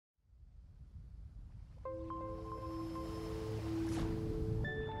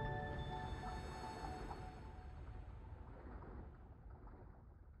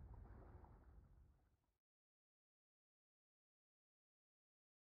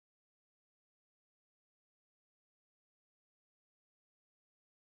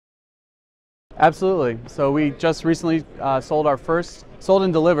Absolutely. So we just recently sold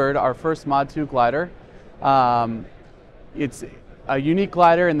and delivered our first MOD2 glider. It's a unique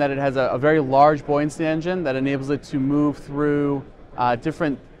glider in that it has a very large buoyancy engine that enables it to move through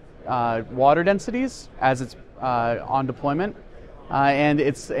different water densities as it's on deployment. And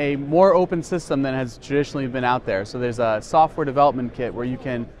it's a more open system than has traditionally been out there. So there's a software development kit where you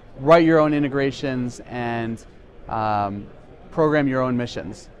can write your own integrations and program your own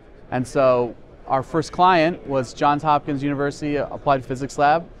missions. And so our first client was Johns Hopkins University Applied Physics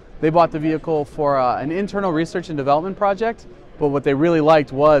Lab. They bought the vehicle for an internal research and development project, but what they really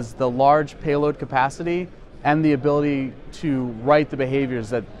liked was the large payload capacity and the ability to write the behaviors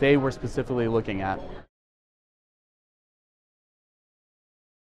that they were specifically looking at.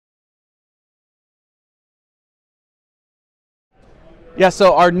 Yeah,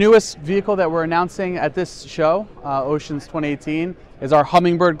 so our newest vehicle that we're announcing at this show, Oceans 2018, is our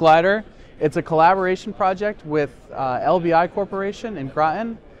Hummingbird glider. It's a collaboration project with LBI Corporation in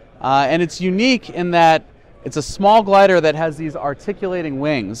Groton, and it's unique in that it's a small glider that has these articulating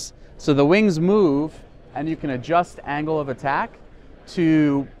wings. So the wings move, and you can adjust angle of attack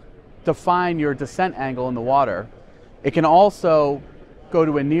to define your descent angle in the water. It can also go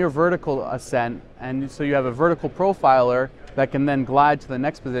to a near vertical ascent, and so you have a vertical profiler that can then glide to the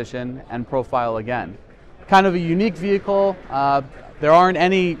next position and profile again. Kind of a unique vehicle. There aren't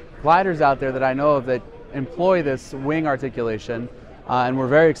any gliders out there that I know of that employ this wing articulation, and we're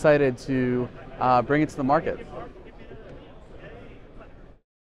very excited to bring it to the market.